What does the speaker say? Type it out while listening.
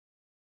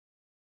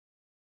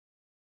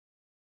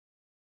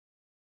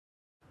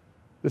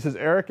This is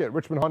Eric at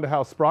Richmond Honda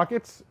House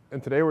Sprockets,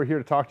 and today we're here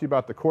to talk to you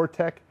about the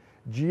Cortech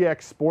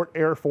GX Sport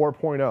Air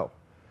 4.0.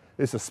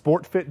 It's a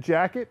sport fit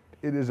jacket.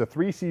 It is a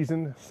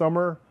 3-season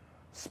summer,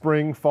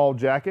 spring, fall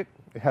jacket.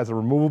 It has a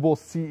removable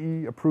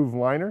CE approved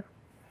liner,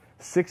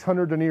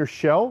 600 denier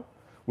shell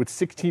with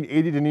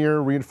 1680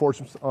 denier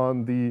reinforcements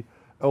on the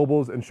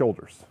elbows and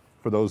shoulders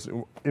for those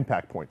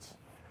impact points.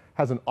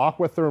 Has an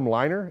aquatherm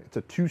liner. It's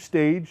a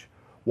 2-stage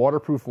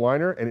waterproof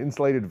liner and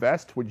insulated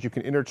vest, which you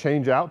can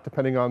interchange out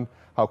depending on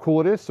how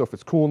cool it is. So if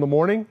it's cool in the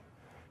morning,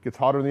 gets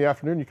hotter in the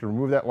afternoon, you can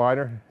remove that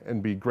liner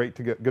and be good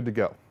to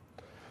go.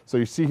 So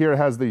you see here it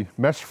has the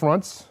mesh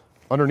fronts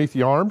underneath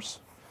the arms.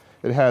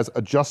 It has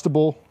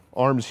adjustable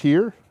arms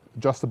here,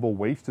 adjustable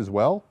waist as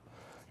well.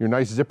 Your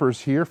nice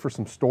zippers here for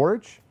some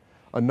storage.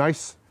 A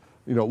nice,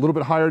 a little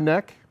bit higher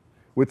neck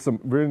with some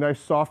really nice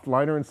soft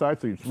liner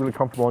inside, so it's really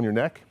comfortable on your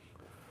neck.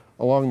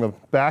 Along the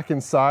back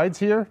and sides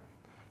here,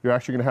 you're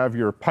actually going to have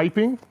your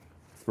piping,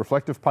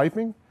 reflective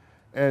piping,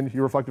 and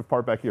your reflective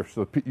part back here,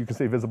 so you can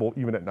stay visible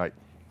even at night.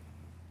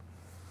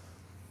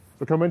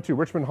 So come into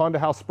Richmond Honda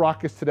House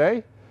Sprockets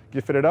today,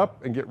 get fitted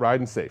up, and get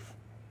riding safe.